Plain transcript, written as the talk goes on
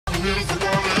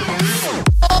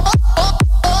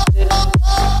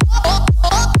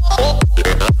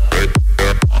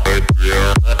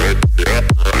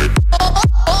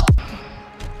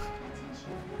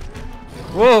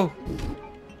Whoa!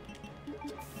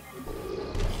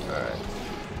 Alright.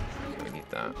 We need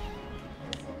that.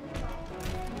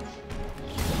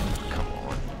 Come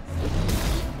on.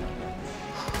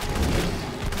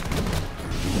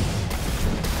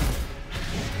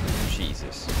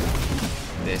 Jesus.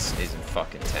 This is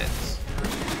fucking tense.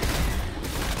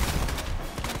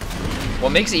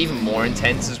 What makes it even more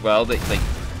intense as well, that like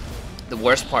the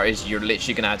worst part is you're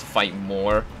literally gonna have to fight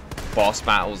more boss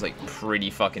battles like pretty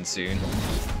fucking soon.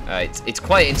 It's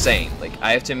quite insane. Like,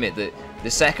 I have to admit that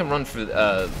the second run for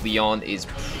Leon is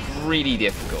pretty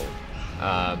difficult.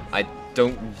 I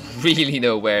don't really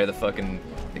know where the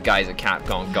guys at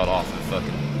Capcom got off of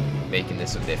fucking making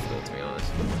this so difficult, to be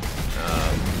honest.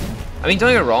 I mean,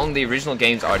 don't get me wrong, the original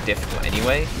games are difficult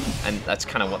anyway, and that's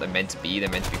kind of what they're meant to be. They're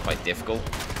meant to be quite difficult,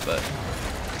 but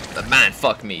man,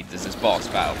 fuck me, does this boss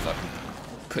battle fucking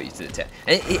put you to the test.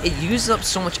 And it uses up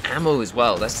so much ammo as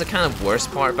well. That's the kind of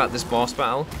worst part about this boss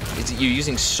battle, is that you're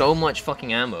using so much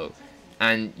fucking ammo,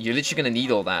 and you're literally gonna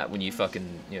need all that when you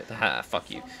fucking, you know,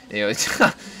 fuck you. You know,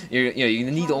 you're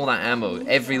gonna need all that ammo.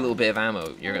 Every little bit of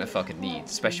ammo you're gonna fucking need,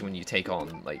 especially when you take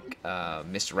on like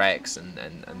Mr. X and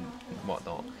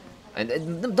whatnot.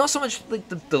 And not so much like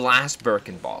the last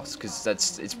Birkin boss, because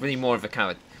it's really more of a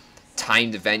kind of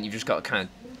timed event. You've just got to kind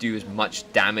of do as much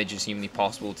damage as humanly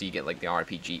possible till you get like the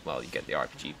RPG. Well, you get the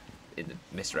RPG in the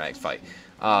Mr. X fight,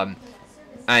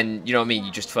 and you know what I mean.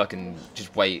 You just fucking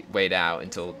wait out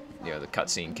until, you know, the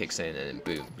cutscene kicks in, and then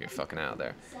boom, you're fucking out of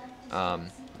there.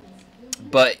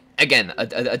 But again,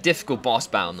 a difficult boss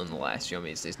battle nonetheless. You know what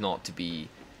I mean? It's not to be,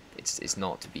 it's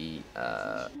not to be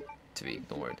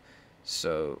ignored.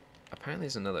 So apparently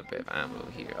there's another bit of ammo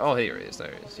here. Oh, here it is.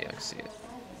 There it is. Yeah, I can see it.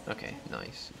 Okay,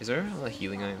 nice. Is there a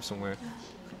healing item somewhere?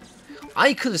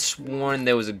 I could have sworn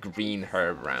there was a green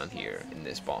herb around here in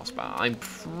this boss battle. I'm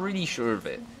pretty sure of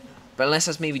it. But unless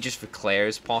that's maybe just for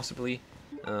Claire's, possibly.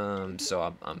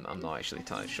 So I'm not actually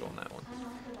entirely sure on that one.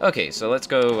 Okay, so let's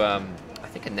go. I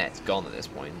think Annette's gone at this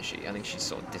point, isn't she? I think she's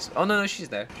sort of oh, no, she's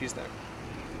there. She's there.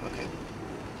 Okay.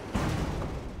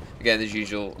 Again, as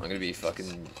usual, I'm gonna be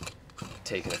fucking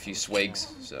taking a few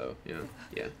swigs, so, you know,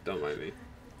 yeah, don't mind me.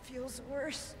 Feels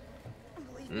worse.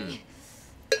 Believe me.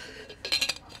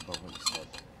 How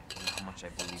much I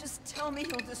believe. Just tell me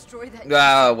he'll destroy that.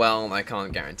 Well, I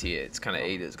can't guarantee it. It's kind of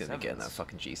Ada's gonna be getting that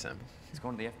fucking G sample. He's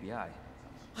going to the FBI.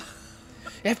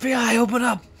 FBI, open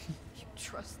up! You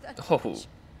trust that? Oh. Bitch?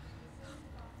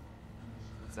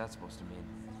 What's that supposed to mean?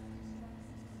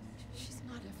 She's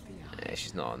not FBI. Yeah,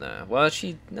 she's not on there. Well,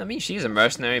 I mean, she's a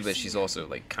mercenary, but she's also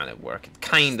like kind of working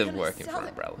for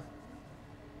Umbrella.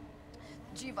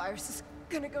 G-Virus is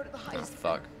gonna go to the Oh highest.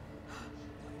 fuck.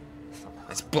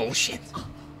 That's bullshit.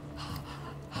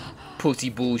 Pussy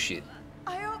bullshit.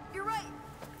 I hope you're right.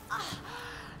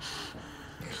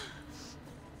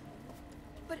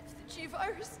 But if the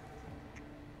G-Virus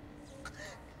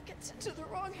gets into the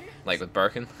wrong hands. Like with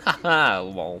Birkin? Haha,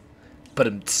 lol. But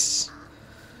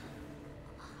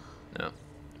no.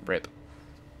 Rip.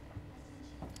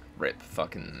 Rip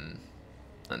fucking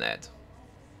Annette.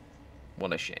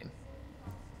 What a shame.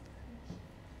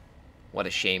 What a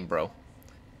shame, bro.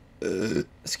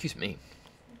 Excuse me.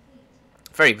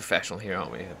 Very professional here,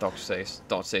 aren't we? At DoctorSayce.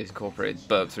 DoctorSayce Incorporated.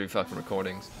 Burp through fucking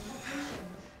recordings.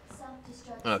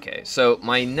 Okay, so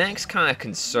my next kind of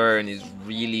concern is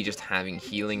really just having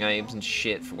healing items and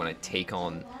shit for when I take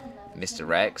on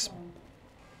Mr. X.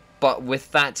 But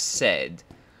with that said,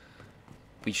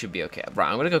 we should be okay. Right,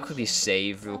 I'm gonna go quickly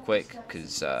save real quick,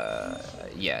 because,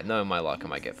 yeah, knowing my luck, I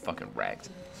might get fucking wrecked.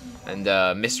 And,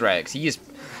 Mr. X, he's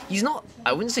not,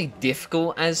 I wouldn't say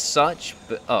difficult as such,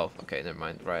 but, oh, okay, never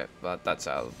mind, right, that's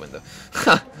out of the window.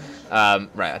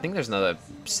 Right, I think there's another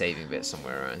saving bit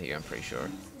somewhere around here, I'm pretty sure.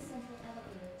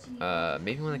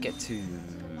 Maybe when I get to,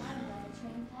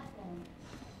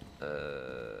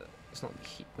 it's not,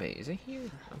 wait, is it here?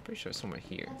 I'm pretty sure it's somewhere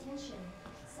here.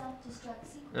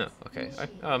 Oh, okay.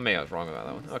 Maybe I was wrong about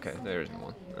that one. Okay, there isn't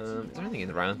one. Is there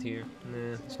anything around here?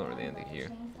 Nah, it's not really anything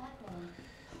here.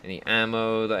 Any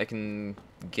ammo that I can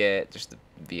get? Just the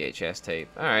VHS tape.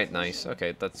 Alright, nice.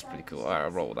 Okay, that's pretty cool. Alright, I'll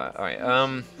roll with that. Alright,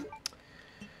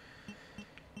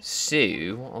 so,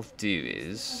 what I'll do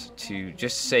is, to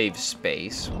just save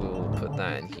space, we'll put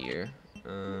that in here.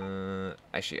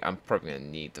 Actually, I'm probably gonna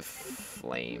need the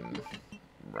flame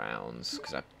rounds,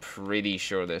 because I'm pretty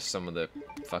sure there's some of the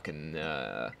fucking,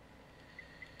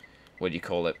 what do you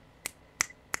call it?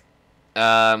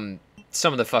 Some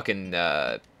of the fucking,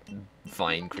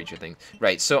 vine creature thing.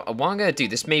 Right, so what I'm gonna do,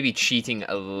 this may be cheating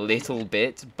a little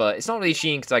bit, but it's not really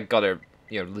cheating because I got her,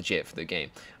 you know, legit for the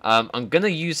game. I'm gonna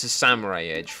use the samurai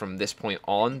edge from this point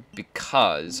on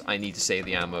because I need to save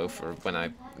the ammo for when I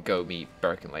go meet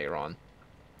Birkin later on.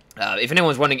 If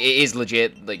anyone's wondering, it is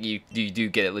legit. Like you do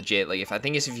get it legit. Like I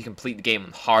think it's if you complete the game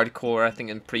on hardcore.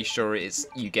 I'm pretty sure it's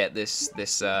you get this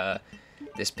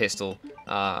pistol.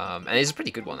 And it's a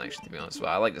pretty good one actually, to be honest.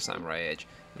 Well, I like the samurai edge.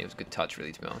 It was a good touch,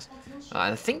 really, to be honest.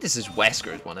 And I think this is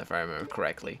Wesker's one, if I remember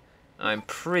correctly. I'm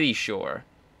pretty sure.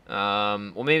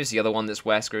 Well, maybe it's the other one that's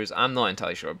Wesker's. I'm not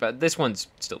entirely sure, but this one's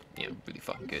still, you know, really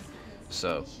fucking good.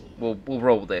 So we'll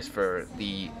roll with this for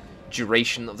the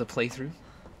duration of the playthrough.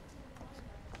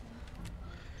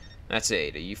 That's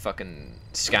it. You fucking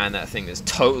scan that thing that's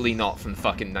totally not from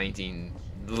fucking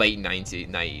late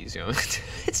 90s, you know.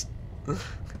 It's.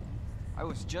 I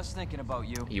was just thinking about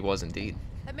you. He was indeed.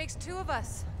 That makes 2 of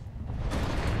us.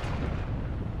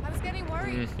 I was getting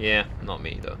worried. Yeah, not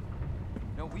me though.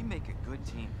 No, we make a good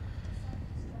team.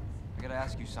 I gotta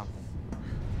ask you something.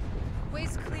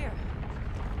 Way's clear.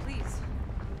 Please.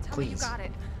 Tell me you got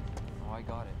it. Oh, I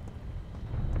got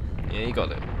it. Yeah, you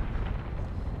got it.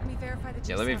 Let me verify the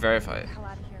Yeah, let me verify it. Hell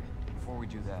out of here. Before we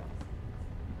do that,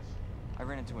 I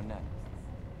ran into a net.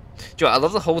 Joe, I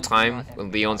love the whole time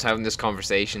when Leon's having this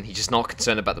conversation, he's just not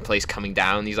concerned about the place coming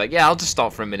down. He's like, yeah, I'll just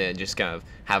stop for a minute and just kind of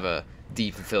have a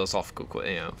deep and philosophical,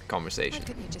 you know, conversation. Why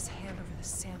couldn't you just hand over the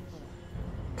sample?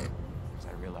 As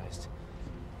I realized,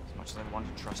 as much as I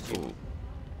wanted to trust you, Ooh.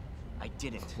 I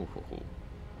didn't. Ooh.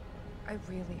 I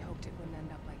really hoped it wouldn't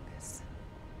end up like this.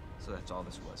 So that's all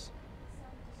this was.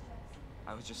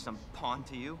 I was just some pawn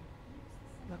to you,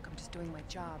 Look, I'm just doing my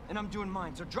job. and I'm doing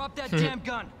mine. So drop that damn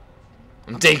gun.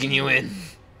 I'm taking you in.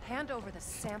 Hand over the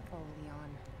sample, Leon.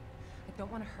 I don't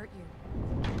want to hurt you.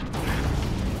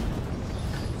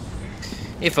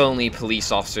 If only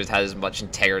police officers had as much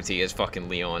integrity as fucking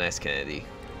Leon S. Kennedy.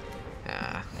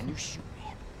 Ah. And you shoot me.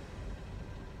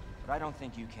 But I don't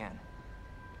think you can.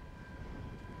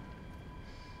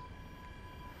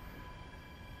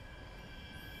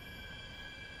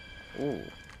 Ooh.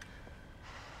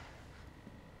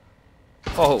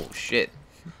 Oh, shit.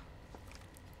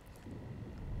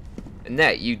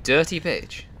 Annette, you dirty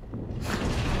bitch.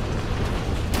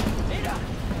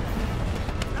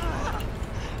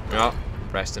 Oh,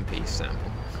 rest in peace, Sam.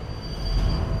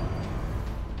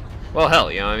 Well,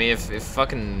 hell, you know what I mean? If No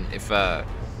one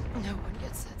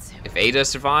gets that sample. if Ada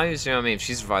survives, you know what I mean? If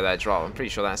she survived that drop, I'm pretty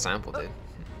sure that sample did.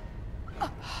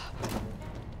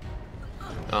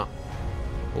 Oh.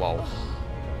 Lol.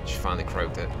 She finally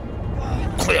croaked it.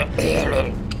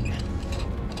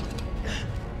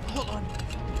 Hold on.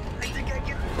 I think I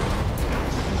can.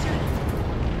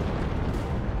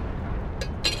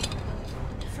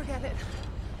 Forget it.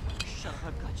 Shut up,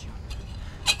 I've got you.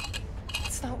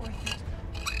 It's not worth it.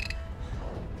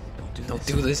 Don't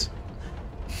do this.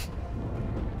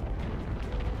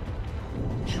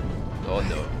 Oh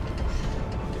no.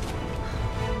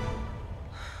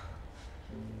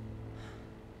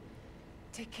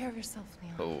 Take care of yourself,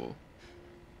 Leon. Oh.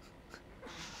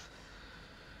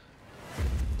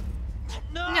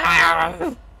 No!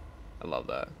 I love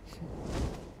that.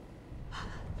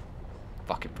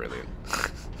 Fucking brilliant.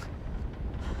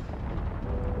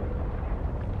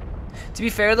 To be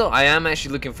fair though, I am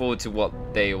actually looking forward to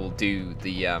what they will do,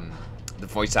 the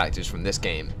voice actors from this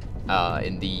game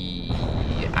in the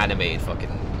animated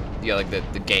fucking, you know, like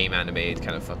the game animated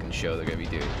kind of fucking show they're gonna be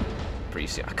doing pretty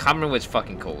soon. I can't remember what it's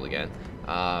fucking called again.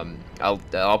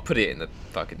 I'll put it in the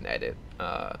fucking edit.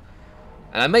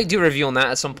 And I might do a review on that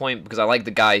at some point because I like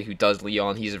the guy who does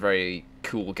Leon. He's a very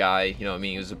cool guy, you know what I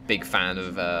mean? He was a big fan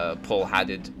of Paul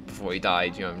Haddad before he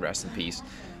died, you know, rest in peace.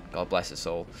 God bless his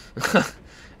soul.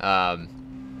 Yeah,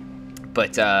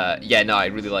 no, I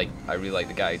really like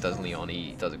the guy who does Leon.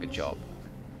 He does a good job.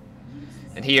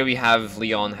 And here we have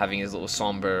Leon having his little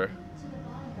somber,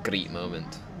 great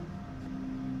moment.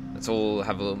 Let's all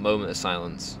have a little moment of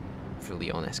silence for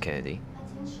Leon S. Kennedy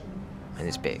and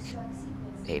his big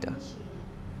Ada.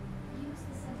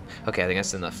 Okay, I think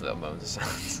that's enough for that moment of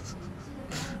silence.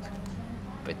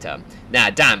 But nah,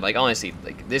 damn, like honestly,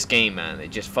 like this game, man, it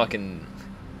just fucking,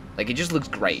 like it just looks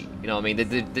great. You know what I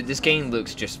mean? This game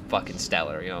looks just fucking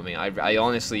stellar. You know what I mean? I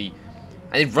honestly,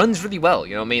 and it runs really well.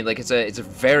 You know what I mean? Like it's a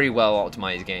very well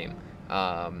optimized game.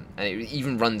 And it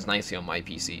even runs nicely on my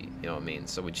PC. You know what I mean?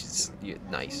 So which is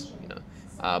nice. You know.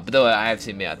 But though I have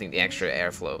to admit, I think the extra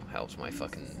airflow helps my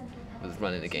fucking with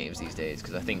running the games these days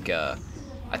because I think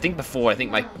before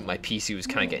my PC was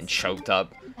kind of getting choked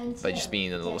up by just being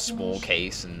in a little small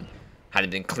case and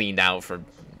hadn't been cleaned out for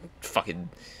fucking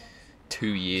 2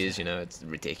 years, you know, it's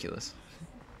ridiculous.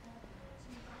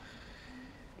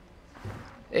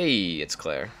 Hey, it's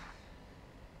Claire.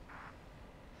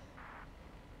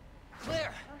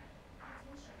 Claire.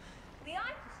 Leon?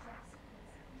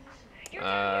 You're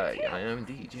I am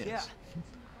indeed, yes. Yeah.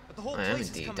 But the whole I am place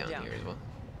is indeed coming down here as well.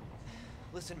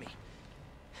 Listen to me.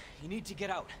 You need to get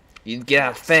out. You can get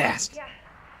out fast. Yeah.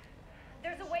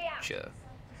 There's a way out. Sure.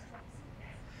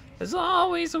 There's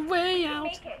always a way out.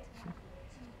 Make it.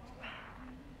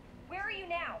 Where are you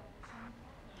now?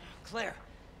 Claire,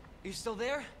 are you still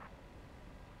there?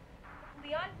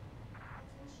 Leon?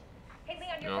 Hey,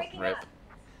 Leon, you're No, breaking rip. up.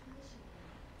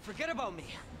 Forget about me.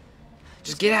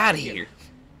 Just get out of here.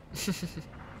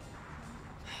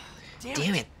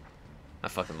 Damn it. I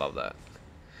fucking love that.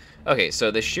 Okay,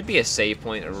 so there should be a save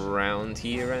point around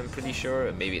here, I'm pretty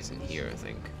sure. Maybe it's in here, I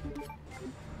think.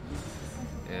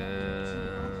 I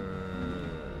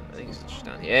think it's just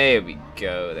down here. There we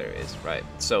go. There it is. Right.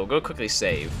 So we'll go quickly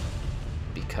save,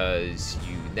 because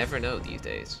you never know these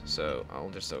days. So I'll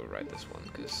just overwrite this one,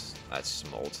 because that's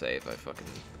some old save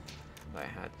I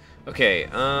had. Okay,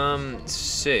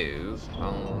 so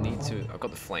I'll need to. I've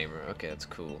got the flamer. Okay, that's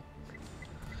cool.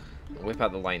 I'll whip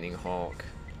out the lightning hawk.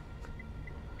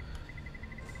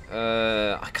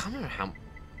 I can't remember how.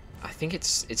 I think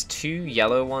it's 2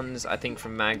 yellow ones. I think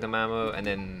from Magnum ammo, and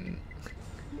then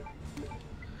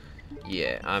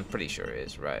yeah, I'm pretty sure it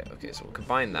is. Right. Okay, so we'll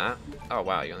combine that. Oh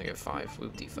wow, you only get 5.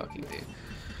 Whoop-de fucking do.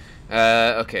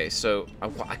 Okay, so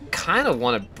I kind of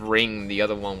want to bring the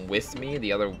other one with me,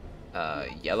 the other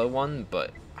yellow one,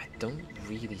 but I don't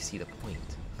really see the point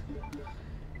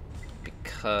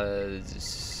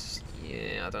because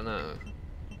yeah, I don't know.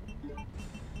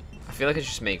 I feel like I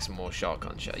just make some more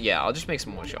shotgun shells. Yeah, I'll just make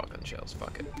some more shotgun shells.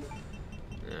 Fuck it.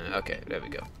 Okay, there we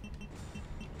go.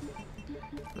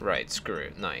 Right, screw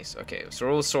it. Nice. Okay, so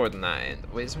we're all sorted on that end.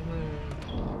 Wait, is there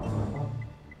another?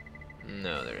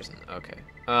 No, there isn't. Okay.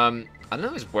 I don't know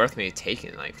if it's worth me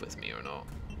taking a knife with me or not.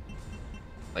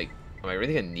 Like, am I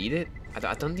really gonna need it? I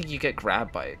don't think you get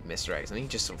grabbed by Mr. X. I think you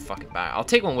just so fucking bad. I'll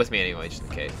take one with me anyway, just in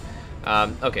case.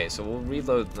 Okay, so we'll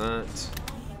reload that.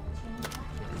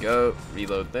 Go,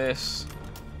 reload this.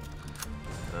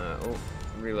 Oh,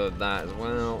 reload that as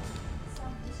well.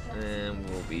 And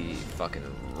we'll be fucking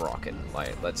rocking.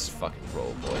 Like, let's fucking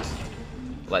roll, boys.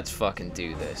 Let's fucking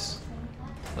do this.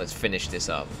 Let's finish this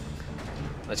up.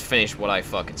 Let's finish what I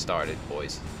fucking started,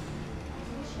 boys.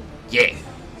 Yeah!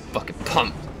 Fucking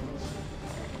pumped!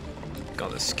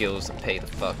 Got the skills to pay the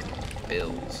fucking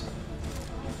bills.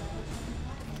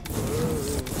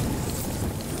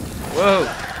 Whoa!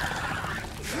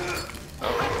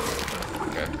 Oh,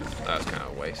 okay. That was kind of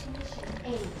a waste.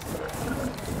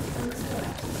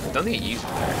 I don't think it used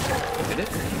it. Did it?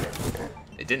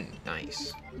 It didn't.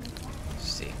 Nice.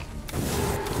 Sick.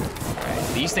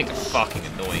 Alright, these things are fucking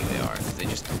annoying, they are.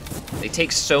 They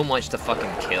take so much to fucking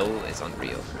kill, it's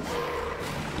unreal.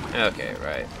 Okay,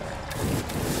 right.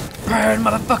 Burn,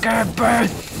 motherfucker, burn!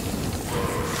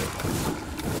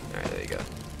 Alright, there you go.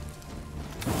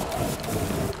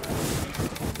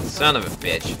 Son of a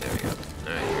bitch. There we go.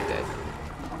 Alright, you're dead.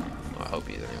 Well, I hope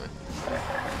he is anyway.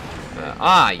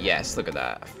 Yes, look at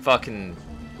that. Fucking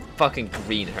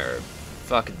green herb.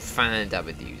 Fucking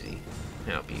fan-dabba-doozy.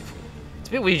 How beautiful. It's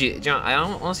a bit weird. You know, I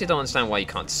honestly don't understand why you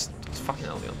can't. It's fucking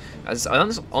hell, I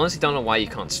honestly don't know why you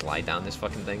can't slide down this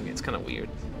fucking thing. It's kind of weird.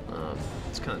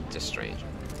 It's kind of just strange.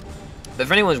 But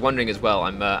if anyone's wondering as well,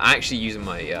 I'm actually using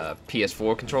my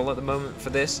PS4 controller at the moment for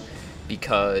this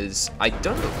because I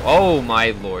don't know. Oh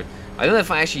my lord! I don't know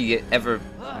if I actually ever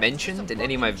mentioned in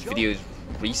any of my videos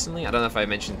recently. I don't know if I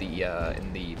mentioned the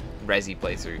in the Resi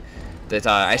playthrough that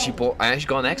I actually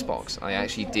got an Xbox. I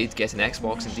actually did get an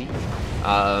Xbox indeed.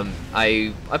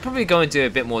 I probably go into a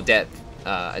bit more depth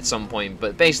at some point,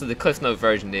 but basically the Cliff Note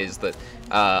version is that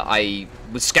I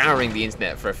was scouring the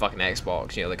internet for a fucking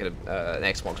Xbox, you know, like an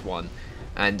Xbox One,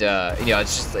 and you know,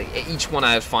 it's just like each one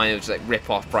I was finding was just like rip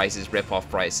off prices,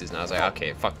 and I was like,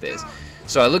 okay, fuck this.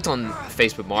 So I looked on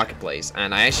Facebook Marketplace,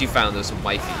 and I actually found there was some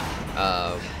wifey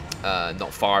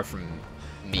not far from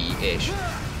me-ish,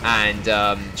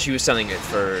 and she was selling it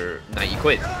for 90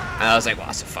 quid, and I was like, well,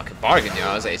 that's a fucking bargain, you know.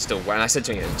 I was like, it's still work, and I said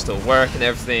to her, it's still work and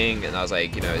everything, and I was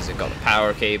like, you know, has it got the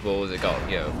power cable, has it got,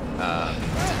 you know,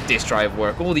 disk drive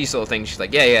work, all these sort of things. She's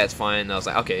like, yeah, it's fine. And I was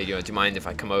like, okay, you know, do you mind if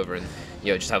I come over and,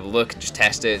 you know, just have a look and just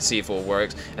test it, see if it all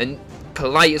works? And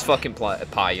polite as fucking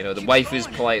pie, you know, the wife was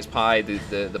polite as pie,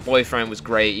 the boyfriend was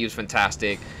great, he was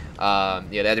fantastic. Yeah,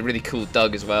 they had a really cool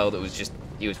Doug as well that was just,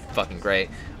 he was fucking great.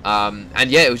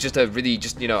 And yeah, it was just a really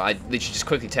you know, I literally just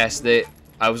quickly tested it.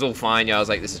 I was all fine. You know, I was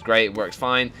like, this is great, it works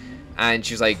fine. And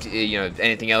she was like, you know,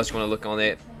 anything else you want to look on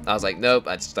it? I was like, nope,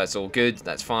 that's all good,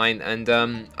 that's fine. And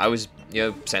I was, you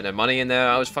know, sending money in there.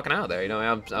 I was fucking out there, you know.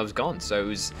 I was gone. So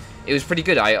it was pretty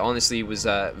good. I honestly was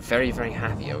very, very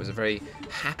happy. I was a very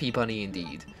happy bunny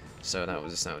indeed. So that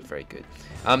was very good.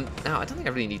 Now I don't think I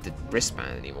really need the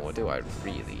wristband anymore, do I?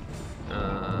 Really?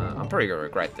 I'm probably gonna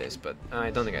regret this, but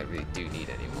I don't think I really do need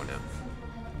it anymore now.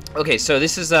 Okay, so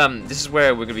this is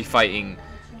where we're gonna be fighting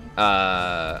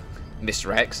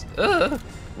Mr. X.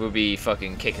 We'll be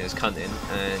fucking kicking his cunt in,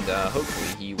 and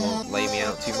hopefully he won't lay me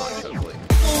out too much. Hopefully.